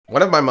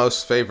One of my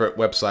most favorite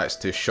websites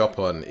to shop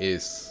on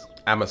is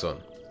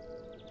Amazon.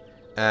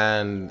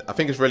 And I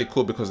think it's really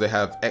cool because they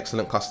have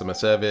excellent customer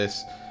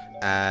service.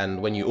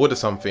 And when you order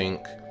something,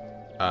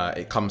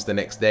 it comes the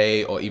next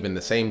day or even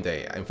the same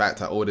day. In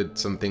fact, I ordered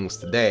some things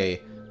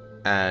today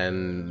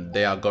and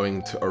they are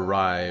going to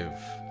arrive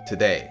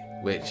today,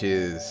 which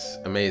is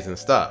amazing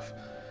stuff.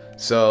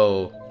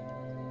 So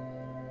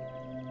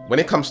when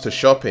it comes to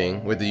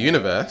shopping with the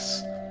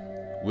universe,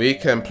 we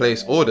can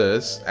place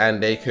orders and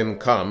they can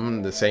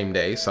come the same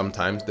day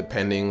sometimes,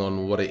 depending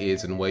on what it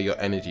is and where your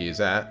energy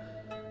is at.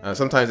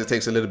 Sometimes it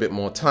takes a little bit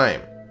more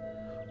time.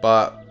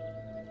 But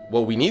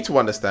what we need to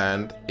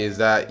understand is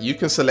that you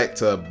can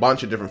select a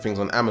bunch of different things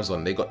on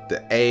Amazon. They got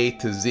the A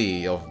to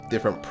Z of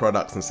different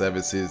products and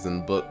services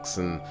and books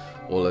and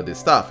all of this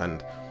stuff.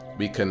 And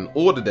we can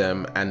order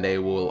them and they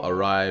will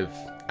arrive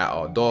at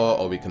our door,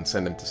 or we can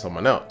send them to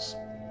someone else.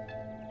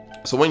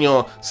 So when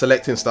you're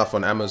selecting stuff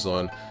on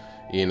Amazon,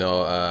 you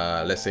know,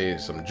 let's say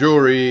some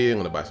jewelry, I'm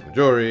gonna buy some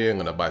jewelry, I'm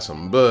gonna buy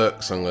some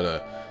books, I'm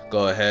gonna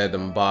go ahead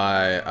and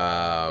buy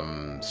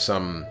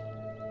some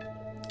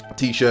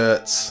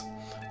t-shirts,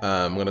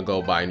 I'm gonna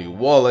go buy a new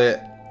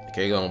wallet,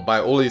 okay, I'm gonna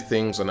buy all these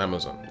things on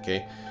Amazon,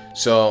 okay?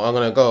 So I'm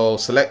gonna go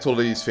select all of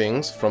these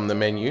things from the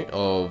menu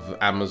of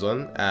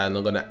Amazon and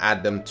I'm gonna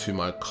add them to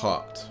my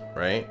cart,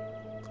 right?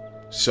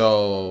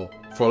 So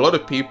for a lot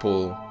of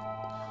people,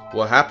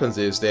 what happens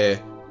is they're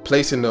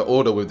placing the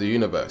order with the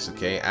universe,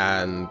 okay,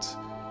 and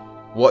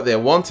what they're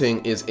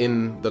wanting is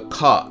in the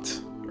cart,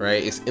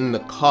 right? It's in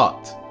the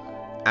cart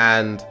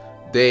and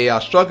they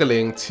are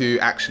struggling to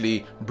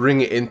actually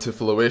bring it into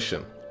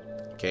fruition,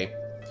 okay?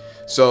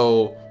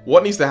 So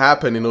what needs to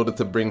happen in order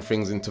to bring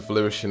things into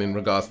fruition in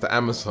regards to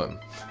Amazon?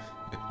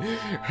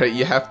 Right?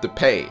 You have to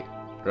pay,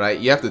 right?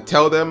 You have to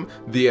tell them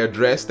the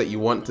address that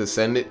you want to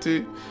send it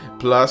to,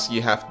 plus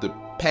you have to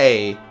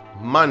pay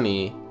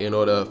money in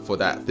order for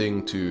that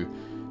thing to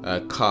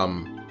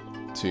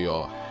come to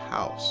your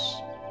house.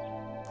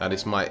 Now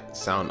this might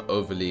sound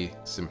overly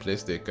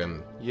simplistic,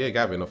 and yeah,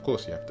 Gavin, of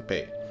course you have to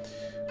pay.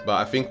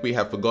 But I think we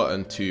have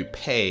forgotten to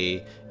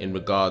pay in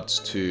regards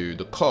to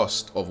the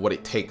cost of what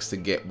it takes to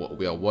get what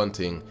we are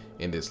wanting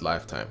in this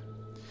lifetime.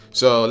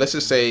 So let's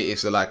just say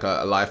it's like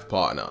a life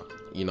partner,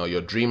 you know,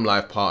 your dream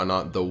life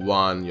partner, the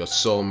one, your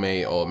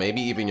soulmate, or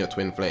maybe even your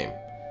twin flame.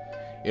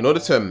 In order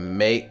to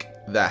make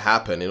that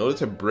happen, in order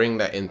to bring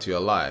that into your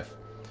life,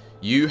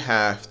 you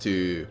have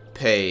to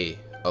pay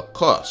a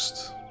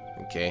cost,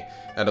 okay?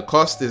 And the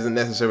cost isn't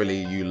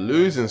necessarily you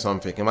losing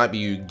something, it might be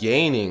you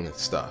gaining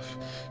stuff.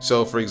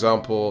 So for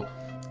example,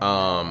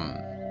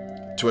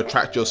 to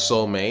attract your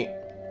soulmate,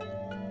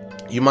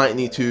 you might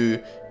need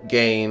to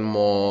gain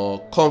more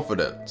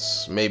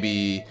confidence,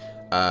 maybe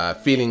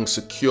feeling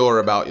secure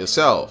about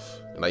yourself.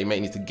 Like you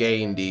might need to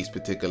gain these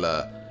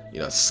particular, you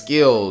know,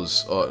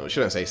 skills, or I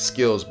shouldn't say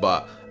skills,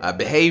 but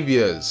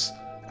behaviors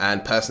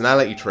and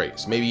personality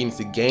traits. Maybe you need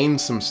to gain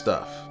some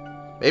stuff.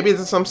 Maybe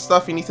there's some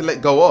stuff you need to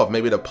let go of,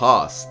 maybe the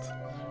past,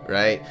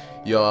 right?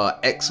 Your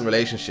ex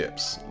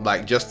relationships.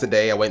 Like just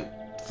today I went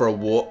for a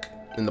walk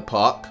in the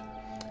park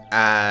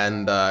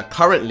and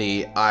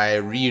currently I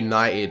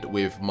reunited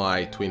with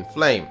my twin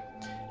flame.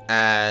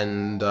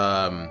 And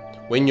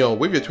when you're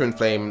with your twin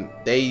flame,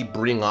 they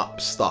bring up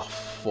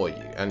stuff for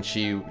you, and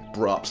she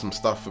brought up some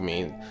stuff for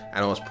me and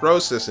I was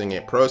processing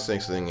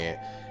it,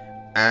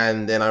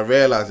 and then I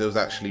realized it was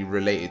actually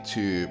related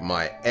to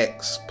my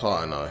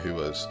ex-partner who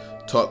was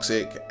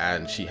toxic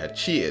and she had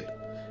cheated.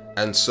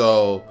 And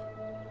so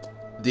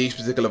these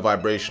particular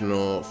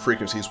vibrational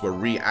frequencies were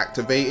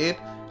reactivated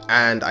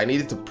and I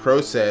needed to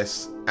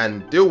process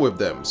and deal with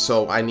them.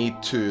 So I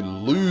need to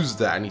lose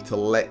that, I need to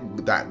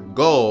let that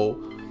go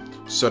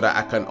so that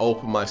I can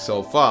open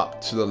myself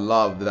up to the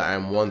love that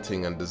I'm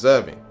wanting and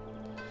deserving.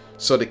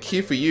 So the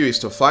key for you is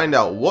to find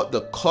out what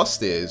the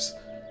cost is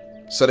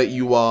so that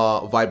you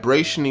are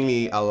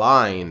vibrationally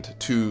aligned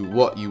to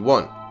what you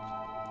want.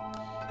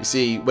 You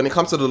see, when it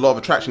comes to the law of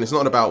attraction, it's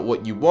not about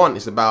what you want,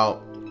 it's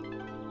about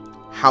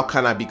how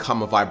can I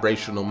become a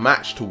vibrational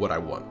match to what I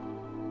want.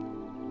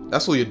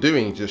 That's all you're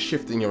doing, just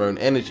shifting your own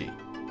energy.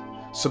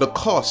 So the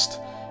cost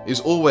is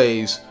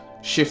always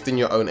shifting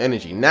your own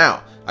energy.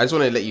 Now, I just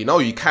want to let you know,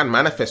 you can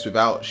manifest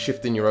without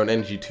shifting your own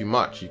energy too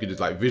much. You could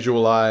just like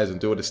visualize and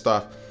do all this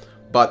stuff.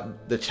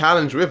 But the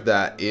challenge with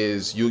that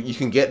is you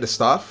can get the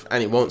stuff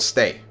and it won't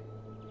stay.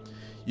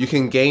 You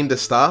can gain the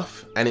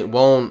stuff and it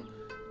won't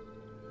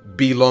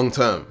be long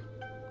term.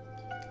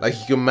 Like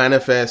you can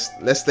manifest,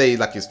 let's say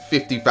like it's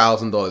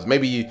 $50,000.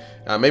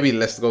 Maybe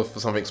let's go for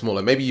something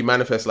smaller. Maybe you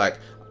manifest like,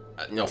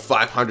 you know,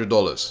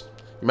 $500.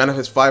 You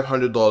manifest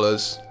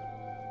 $500,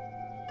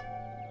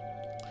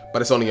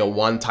 but it's only a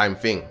one-time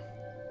thing,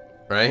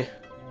 right?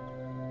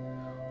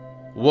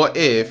 What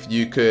if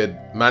you could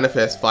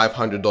manifest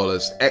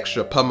 $500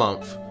 extra per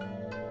month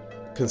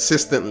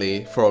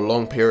consistently for a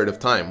long period of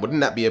time? Wouldn't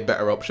that be a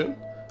better option?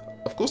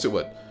 Of course it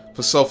would.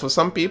 For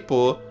some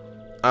people,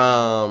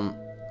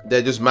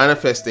 they're just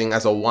manifesting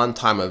as a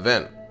one-time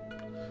event.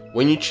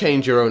 When you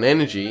change your own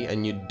energy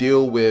and you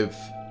deal with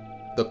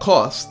the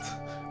cost,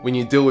 when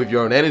you deal with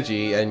your own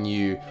energy and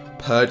you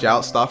purge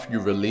out stuff, you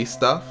release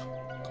stuff,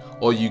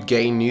 or you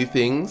gain new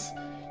things,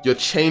 you're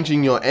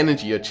changing your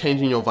energy, you're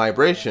changing your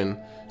vibration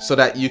so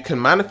that you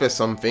can manifest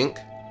something,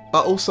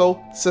 but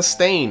also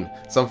sustain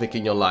something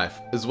in your life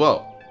as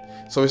well.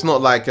 So it's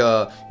not like,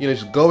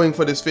 just going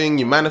for this thing,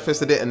 you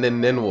manifested it, and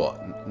then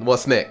what?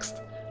 What's next?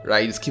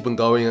 Right? You just keep on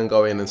going and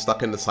going and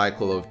stuck in the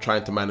cycle of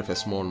trying to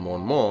manifest more and more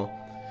and more.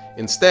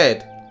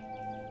 Instead,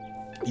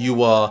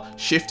 you are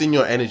shifting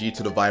your energy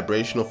to the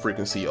vibrational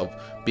frequency of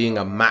being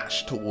a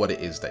match to what it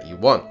is that you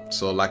want.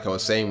 So like I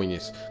was saying, when you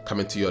come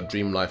into your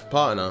dream life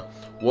partner,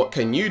 what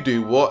can you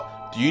do?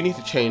 What do you need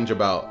to change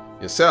about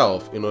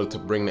yourself in order to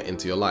bring that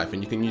into your life?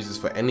 And you can use this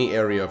for any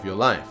area of your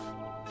life.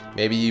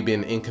 Maybe you've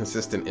been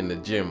inconsistent in the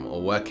gym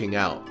or working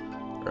out,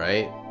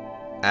 right?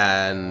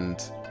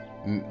 And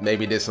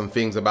maybe there's some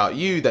things about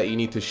you that you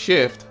need to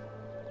shift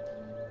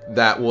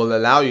that will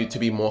allow you to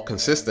be more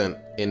consistent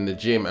in the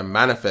gym and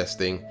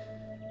manifesting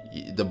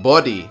the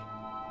body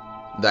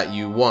that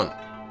you want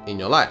in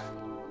your life.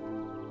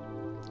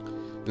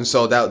 And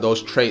so that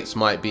those traits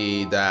might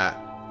be that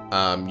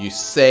you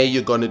say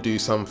you're going to do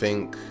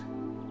something,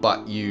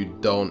 but you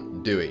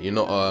don't do it. You're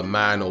not a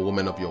man or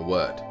woman of your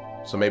word.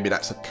 So maybe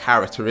that's a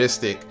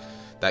characteristic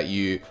that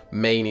you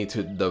may need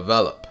to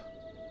develop.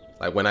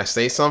 Like when I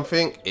say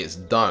something, it's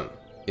done.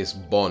 It's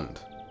bond.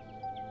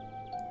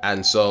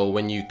 And so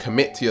when you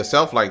commit to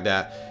yourself like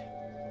that,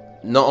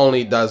 not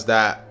only does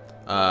that,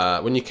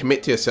 when you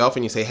commit to yourself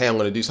and you say, hey, I'm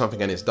going to do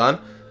something and it's done,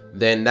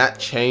 then that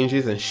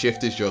changes and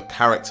shifts your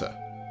character.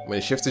 When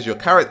it shifts your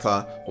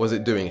character, what's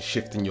it doing? It's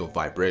shifting your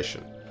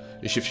vibration.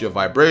 It shifts your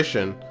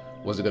vibration.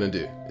 What's it going to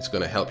do? It's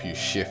going to help you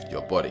shift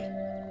your body.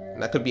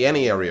 And that could be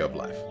any area of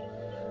life.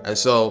 And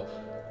so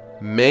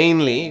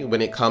mainly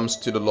when it comes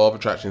to the law of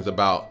attraction, it's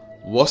about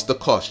what's the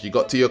cost? You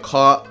got to your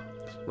cart,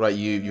 right?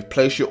 You've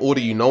placed your order,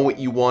 you know what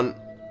you want.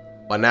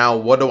 But now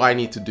what do I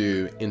need to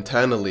do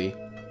internally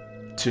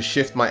to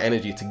shift my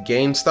energy to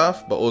gain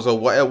stuff? But also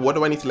what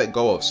do I need to let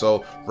go of?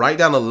 So write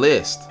down a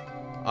list.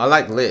 I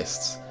like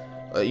lists.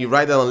 You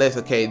write down a list.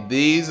 Okay,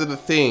 these are the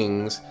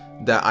things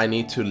that I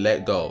need to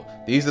let go.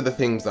 These are the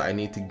things that I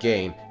need to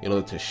gain in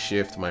order to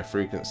shift my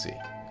frequency.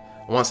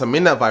 Once I'm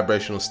in that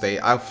vibrational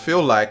state, I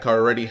feel like I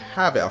already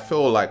have it. I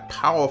feel like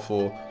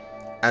powerful.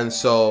 And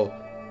so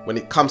when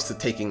it comes to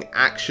taking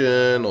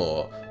action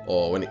or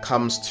when it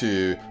comes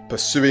to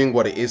pursuing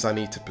what it is I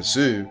need to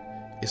pursue,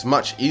 it's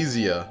much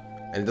easier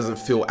and it doesn't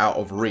feel out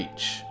of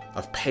reach.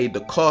 I've paid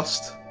the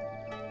cost.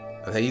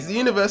 And hey, the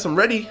universe, I'm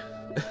ready.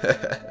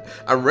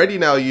 I'm ready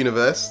now,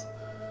 universe.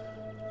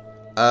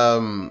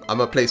 I'm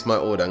gonna place my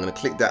order. I'm gonna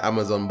click that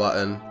Amazon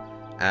button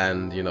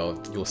and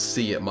you'll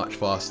see it much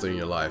faster in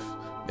your life.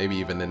 Maybe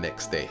even the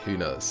next day, who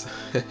knows.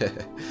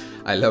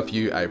 I love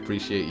you, I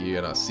appreciate you,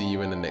 and I'll see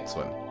you in the next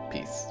one.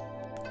 Peace.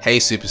 Hey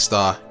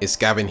superstar, it's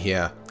Gavin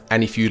here.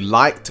 And if you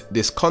liked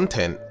this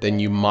content, then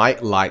you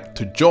might like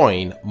to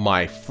join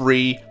my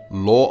free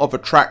Law of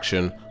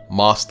Attraction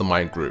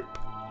Mastermind group.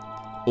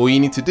 All you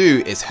need to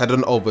do is head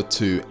on over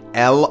to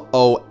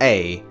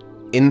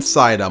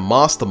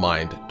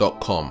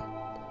LOAinsidermastermind.com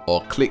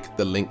or click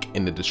the link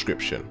in the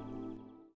description.